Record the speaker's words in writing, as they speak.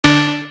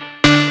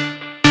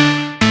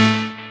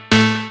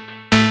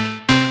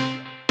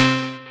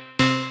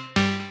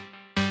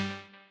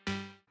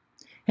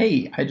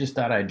Hey, I just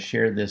thought I'd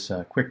share this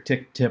quick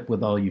tip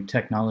with all you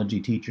technology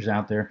teachers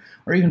out there,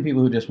 or even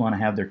people who just want to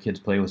have their kids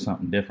play with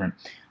something different.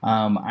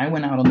 I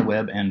went out on the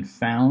web and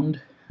found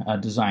a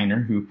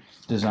designer who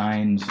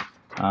designs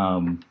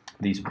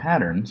these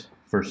patterns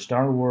for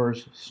Star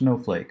Wars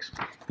snowflakes.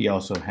 He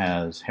also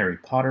has Harry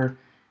Potter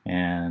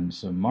and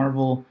some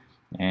Marvel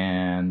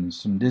and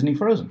some Disney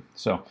Frozen.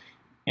 So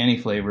any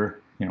flavor,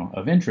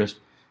 of interest.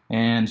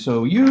 And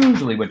so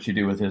usually what you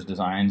do with his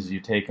designs is you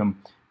take them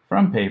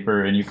from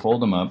paper and you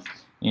fold them up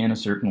in a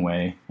certain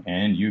way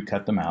and you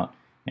cut them out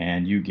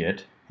and you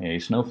get a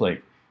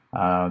snowflake.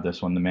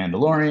 This one, the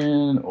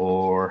Mandalorian,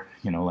 or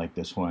like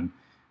this one,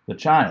 the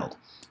Child.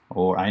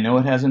 Or I know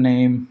it has a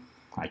name.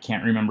 I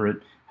can't remember it.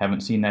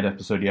 Haven't seen that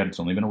episode yet. It's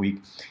only been a week.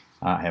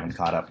 I haven't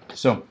caught up.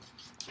 So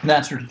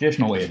that's the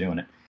traditional way of doing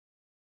it.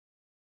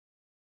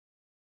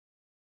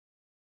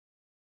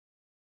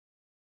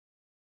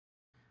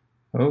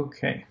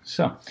 Okay,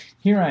 so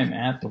here I'm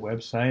at the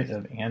website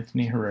of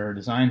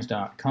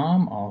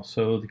AnthonyHerreraDesigns.com,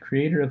 also the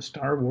creator of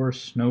Star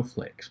Wars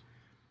Snowflakes.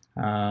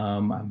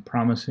 I'm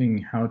promising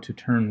how to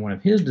turn one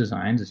of his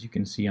designs, as you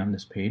can see on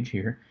this page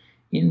here,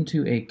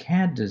 into a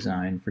CAD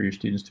design for your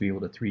students to be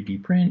able to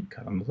 3D print,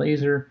 cut on the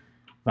laser,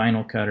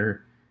 vinyl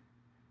cutter,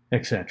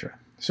 etc.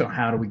 So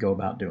how do we go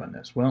about doing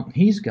this? Well,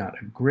 he's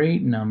got a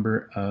great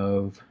number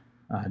of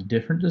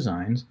different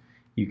designs.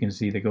 You can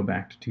see they go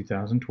back to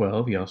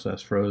 2012. He also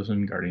has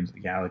Frozen, Guardians of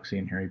the Galaxy,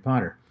 and Harry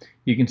Potter.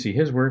 You can see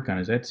his work on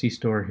his Etsy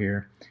store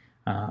here.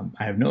 I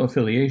have no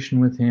affiliation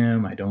with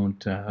him. I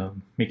don't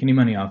make any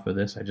money off of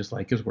this. I just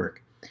like his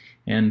work.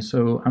 And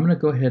so I'm going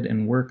to go ahead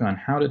and work on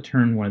how to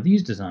turn one of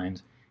these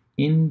designs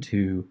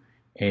into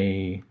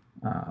a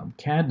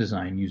CAD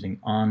design using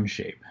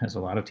OnShape, as a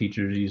lot of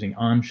teachers are using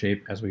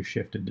OnShape as we've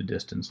shifted to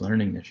distance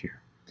learning this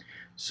year.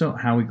 So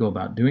how we go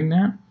about doing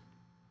that?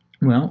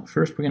 Well,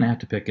 first we're going to have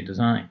to pick a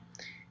design.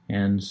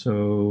 And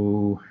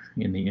so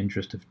in the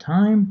interest of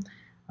time,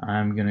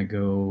 I'm going to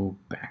go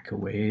back a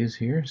ways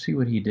here, see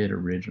what he did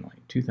originally,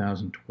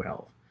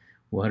 2012.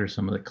 What are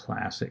some of the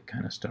classic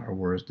kind of Star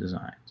Wars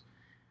designs?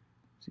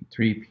 I see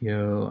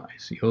 3PO, I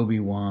see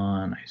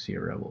Obi-Wan, I see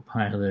a Rebel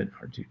pilot,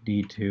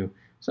 R2-D2.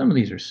 Some of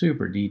these are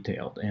super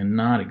detailed and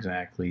not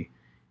exactly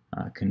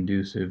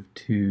conducive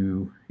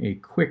to a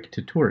quick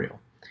tutorial.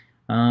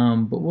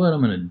 But what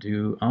I'm going to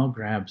do, I'll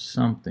grab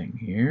something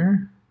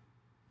here.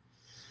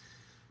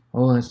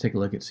 Oh, let's take a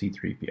look at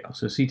C-3PO.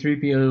 So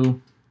C-3PO,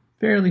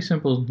 fairly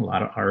simple, a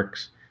lot of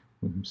arcs,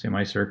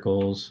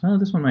 semicircles. Oh,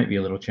 this one might be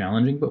a little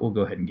challenging, but we'll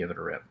go ahead and give it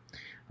a rip.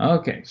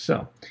 Okay,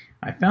 so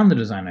I found the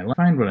design. I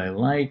find what I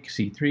like,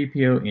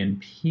 C-3PO in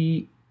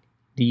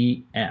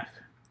PDF.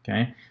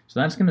 Okay, so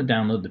that's going to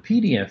download the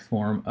PDF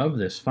form of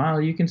this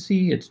file. You can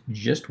see it's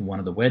just one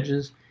of the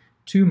wedges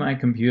to my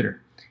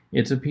computer.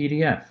 It's a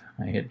PDF.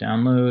 I hit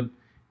download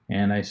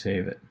and I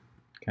save it.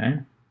 Okay,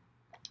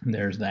 and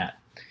there's that.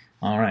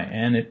 All right,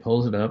 and it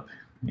pulls it up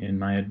in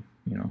my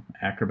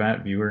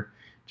Acrobat viewer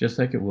just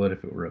like it would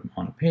if it were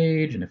on a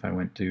page. And if I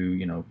went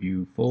to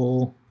view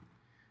full,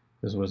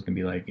 this was going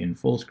to be like in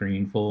full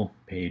screen, full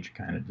page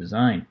kind of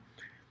design.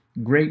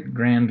 Great,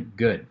 grand,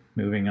 good.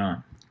 Moving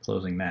on,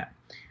 closing that.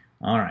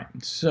 All right,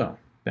 so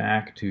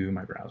back to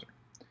my browser.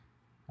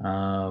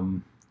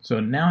 So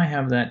now I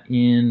have that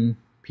in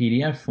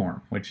PDF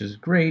form, which is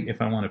great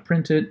if I want to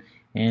print it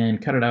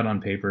and cut it out on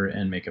paper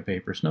and make a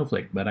paper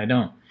snowflake, but I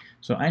don't.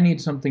 So I need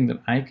something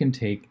that I can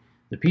take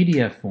the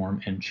PDF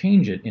form and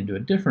change it into a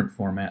different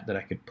format that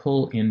I could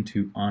pull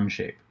into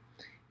OnShape.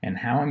 And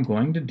how I'm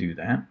going to do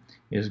that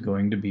is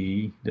going to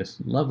be this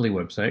lovely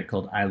website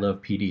called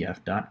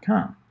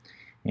ilovepdf.com.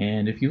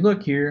 And if you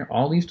look here,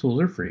 all these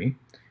tools are free.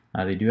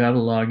 They do have a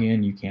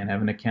login. You can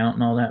have an account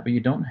and all that, but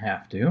you don't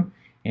have to.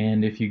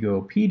 And if you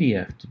go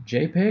PDF to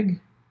JPEG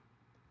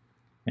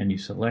and you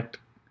select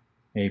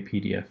a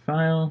PDF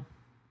file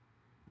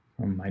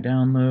from my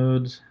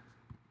downloads,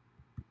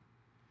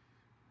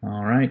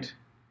 all right,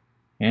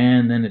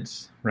 and then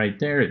it's right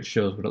there. It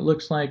shows what it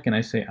looks like, and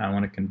I say I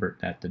want to convert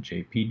that to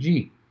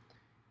JPG,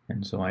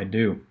 and so I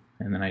do,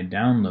 and then I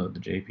download the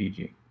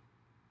JPG.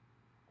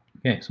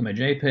 Okay, so my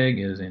JPEG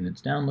is in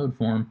its download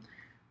form.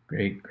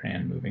 Great,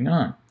 grand, moving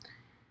on.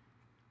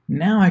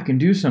 Now I can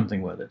do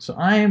something with it. So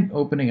I am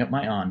opening up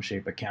my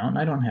OnShape account.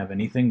 I don't have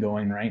anything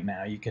going right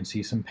now. You can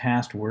see some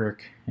past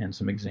work and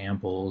some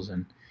examples,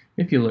 and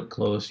if you look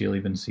close, you'll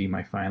even see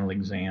my final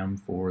exam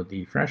for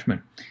the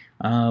freshman.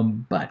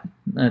 But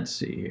let's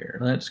see here.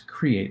 Let's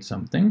create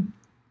something.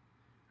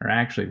 Or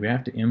actually, we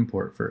have to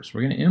import first.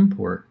 We're going to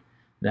import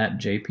that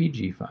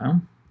JPG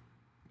file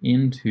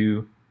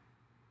into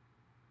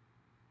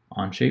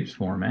OnShape's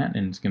format,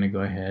 and it's going to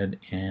go ahead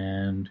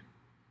and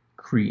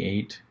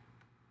create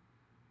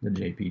the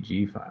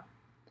JPG file.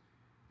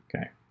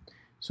 Okay,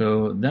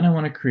 so then I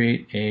want to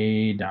create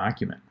a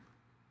document,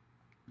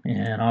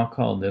 and I'll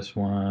call this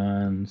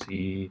one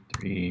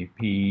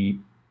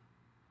C3PO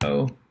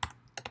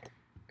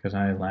because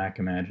I lack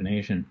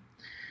imagination.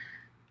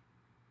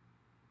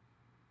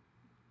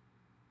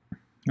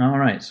 All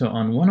right, so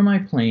on one of my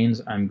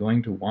planes, I'm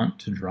going to want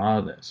to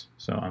draw this.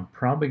 So I'm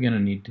probably going to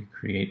need to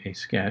create a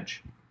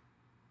sketch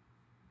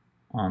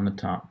on the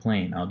top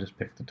plane. I'll just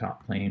pick the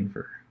top plane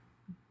for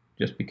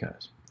just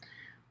because.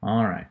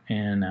 All right,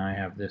 and now I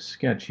have this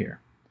sketch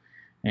here.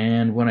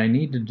 And what I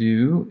need to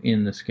do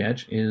in the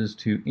sketch is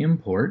to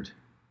import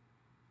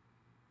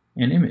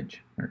an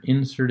image, or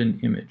insert an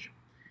image.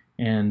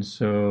 And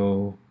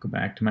so go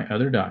back to my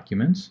other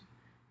documents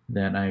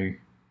that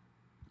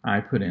I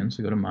put in.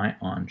 So go to my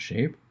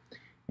OnShape,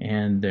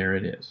 and there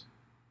it is,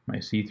 my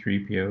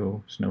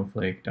C3PO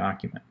Snowflake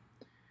document.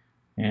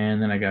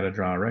 And then I got to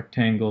draw a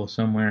rectangle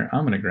somewhere.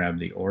 I'm going to grab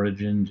the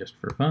origin just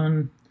for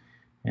fun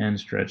and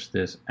stretch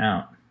this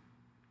out.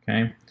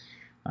 Okay.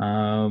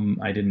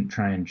 I didn't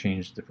try and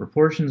change the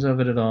proportions of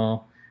it at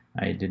all.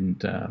 I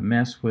didn't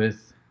mess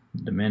with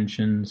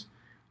dimensions.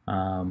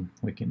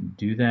 We can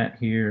do that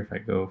here. If I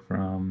go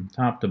from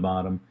top to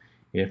bottom,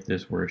 if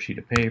this were a sheet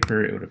of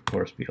paper, it would of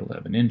course be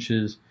 11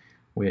 inches,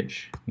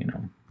 which, you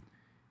know,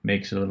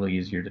 makes it a little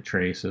easier to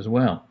trace as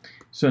well.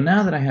 So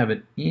now that I have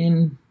it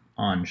in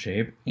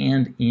OnShape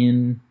and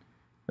in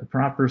the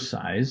proper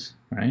size,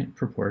 right,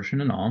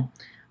 proportion and all,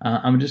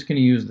 I'm just going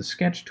to use the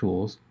sketch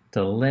tools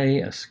to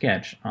lay a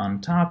sketch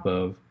on top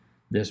of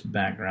this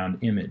background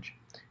image.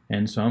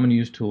 And so I'm going to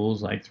use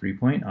tools like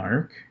 3-point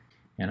arc,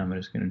 and I'm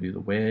just going to do the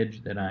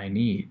wedge that I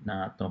need,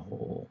 not the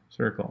whole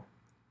circle.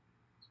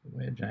 So the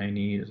wedge I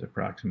need is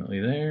approximately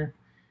there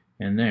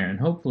and there. And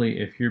hopefully,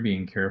 if you're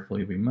being careful,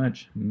 you'll be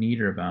much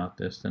neater about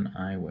this than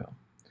I will.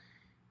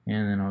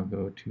 And then I'll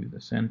go to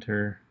the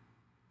center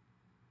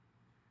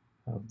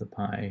of the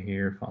pie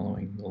here,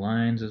 following the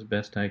lines as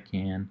best I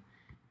can,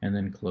 and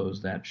then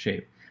close that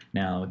shape.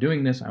 Now,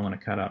 doing this, I want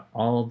to cut out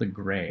all the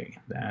gray.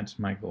 That's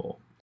my goal.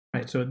 All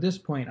right, so at this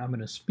point, I'm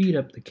going to speed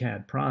up the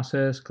CAD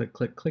process. Click,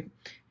 click, click.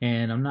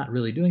 And I'm not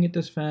really doing it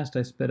this fast.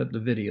 I sped up the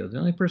video. The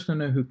only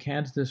person I know who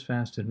CADs this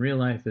fast in real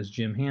life is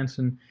Jim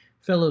Hansen,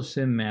 fellow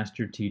sim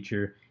master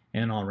teacher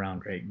and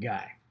all-around great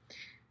guy.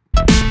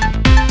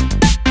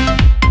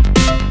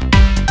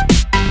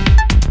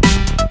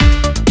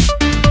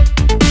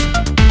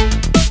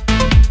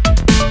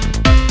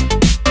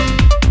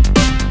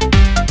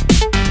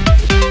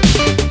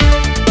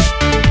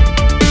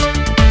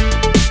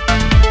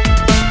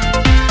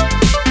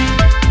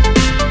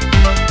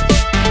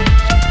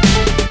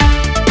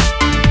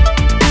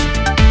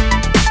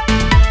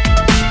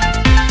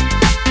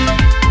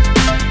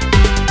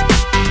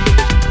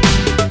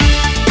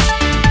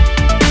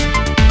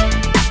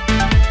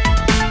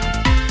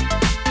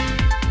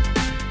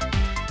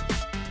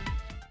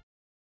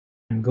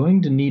 I'm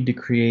going to need to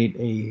create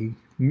a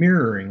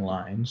mirroring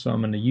line, so I'm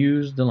going to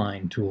use the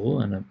line tool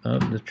and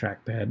the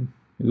trackpad,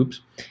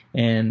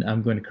 and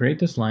I'm going to create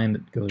this line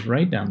that goes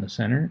right down the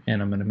center,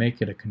 and I'm going to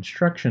make it a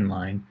construction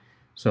line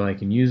so I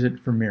can use it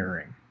for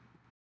mirroring.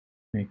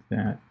 Make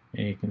that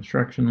a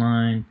construction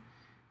line,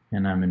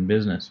 and I'm in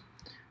business.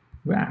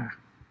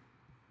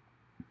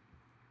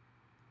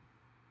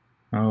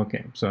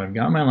 Okay, so I've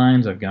got my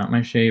lines, I've got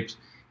my shapes,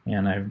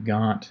 and I've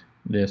got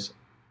this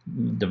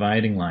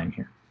dividing line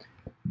here.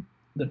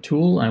 The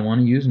tool I want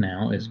to use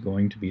now is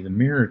going to be the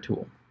mirror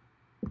tool.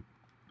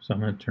 So I'm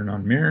going to turn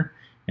on mirror,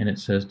 and it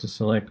says to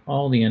select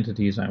all the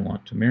entities I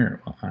want to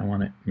mirror. Well, I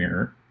want to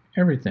mirror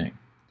everything.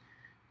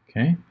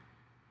 Okay,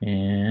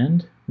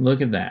 and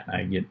look at that.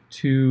 I get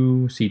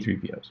 2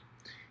 C3POs.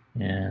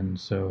 And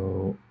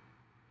so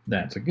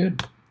that's a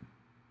good.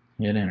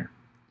 Hit enter.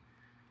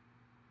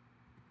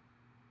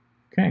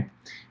 Okay,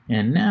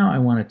 and now I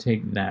want to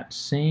take that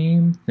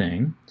same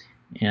thing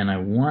and I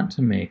want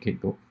to make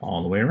it go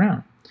all the way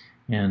around.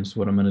 And so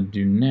what I'm going to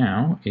do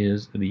now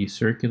is the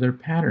circular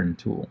pattern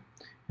tool.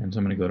 And so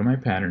I'm going to go to my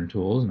pattern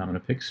tools and I'm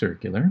going to pick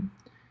circular,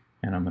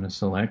 and I'm going to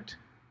select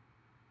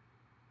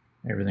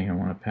everything I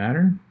want to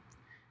pattern,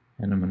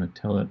 and I'm going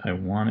to tell it I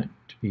want it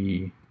to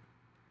be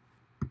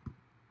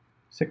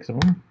 6 of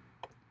them,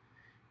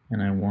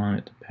 and I want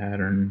it to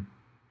pattern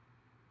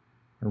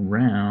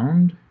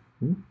around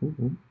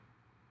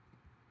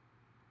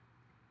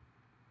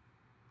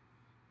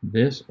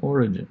this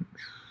origin,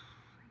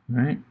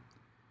 right?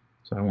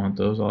 So I want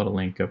those all to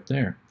link up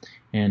there.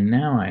 And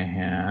now I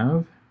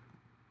have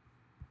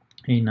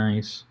a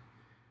nice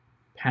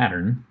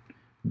pattern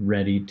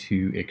ready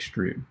to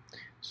extrude.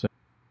 So,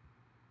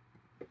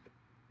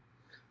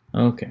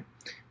 okay,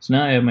 so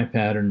now I have my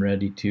pattern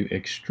ready to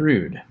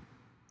extrude.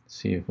 Let's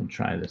see if we'll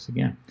try this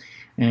again.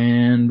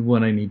 And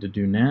what I need to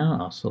do now,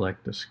 I'll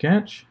select the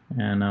sketch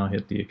and I'll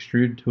hit the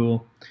extrude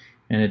tool,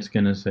 and it's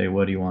going to say,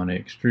 what do you want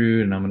to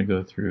extrude? And I'm going to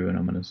go through and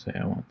I'm going to say,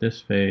 I want this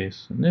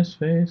face and this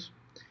face,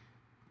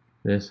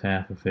 this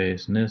half a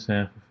face and this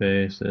half a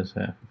face, this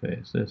half a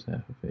face, this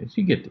half a face.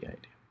 You get the idea.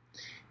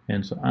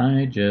 And so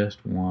I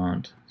just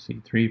want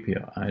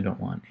C3PO. I don't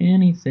want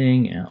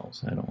anything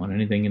else. I don't want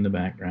anything in the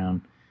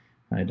background.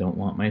 I don't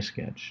want my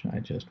sketch. I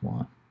just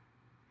want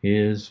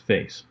his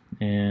face.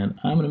 And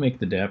I'm going to make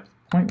the depth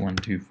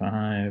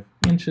 0.125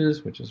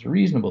 inches, which is a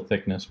reasonable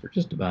thickness for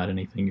just about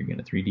anything you're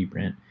going to 3D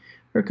print.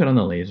 or cut on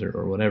the laser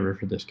or whatever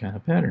for this kind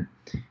of pattern.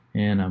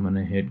 And I'm going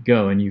to hit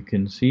go, and you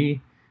can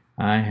see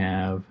I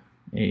have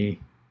a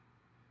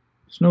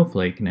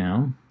snowflake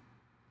now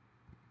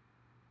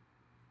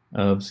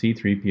of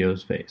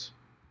C3PO's face.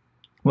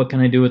 What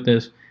can I do with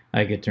this?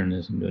 I could turn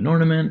this into an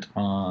ornament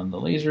on the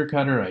laser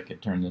cutter. I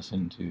could turn this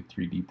into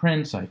 3D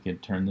prints. I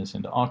could turn this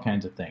into all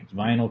kinds of things.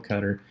 Vinyl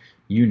cutter,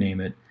 you name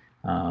it.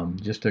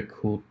 Just a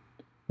cool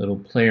little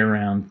play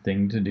around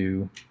thing to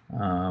do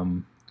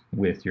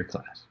with your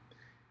class.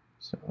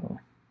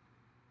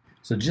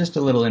 So just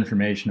a little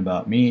information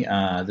about me.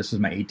 This is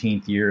my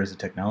 18th year as a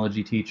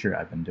technology teacher.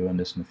 I've been doing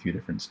this in a few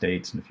different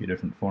states and a few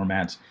different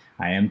formats.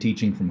 I am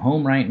teaching from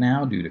home right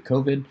now due to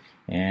COVID,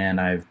 and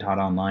I've taught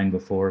online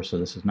before, so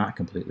this is not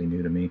completely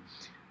new to me.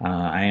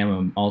 I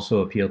am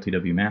also a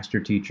PLTW master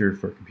teacher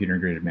for computer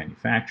integrated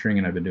manufacturing,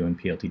 and I've been doing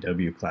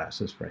PLTW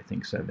classes for I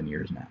think 7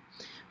 years now.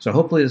 So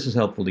hopefully this is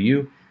helpful to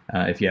you.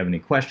 If you have any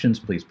questions,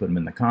 please put them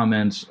in the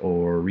comments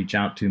or reach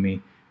out to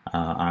me.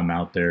 I'm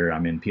out there.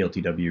 I'm in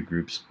PLTW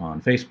groups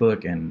on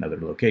Facebook and other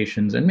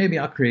locations, and maybe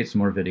I'll create some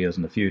more videos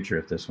in the future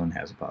if this one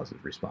has a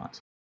positive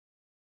response.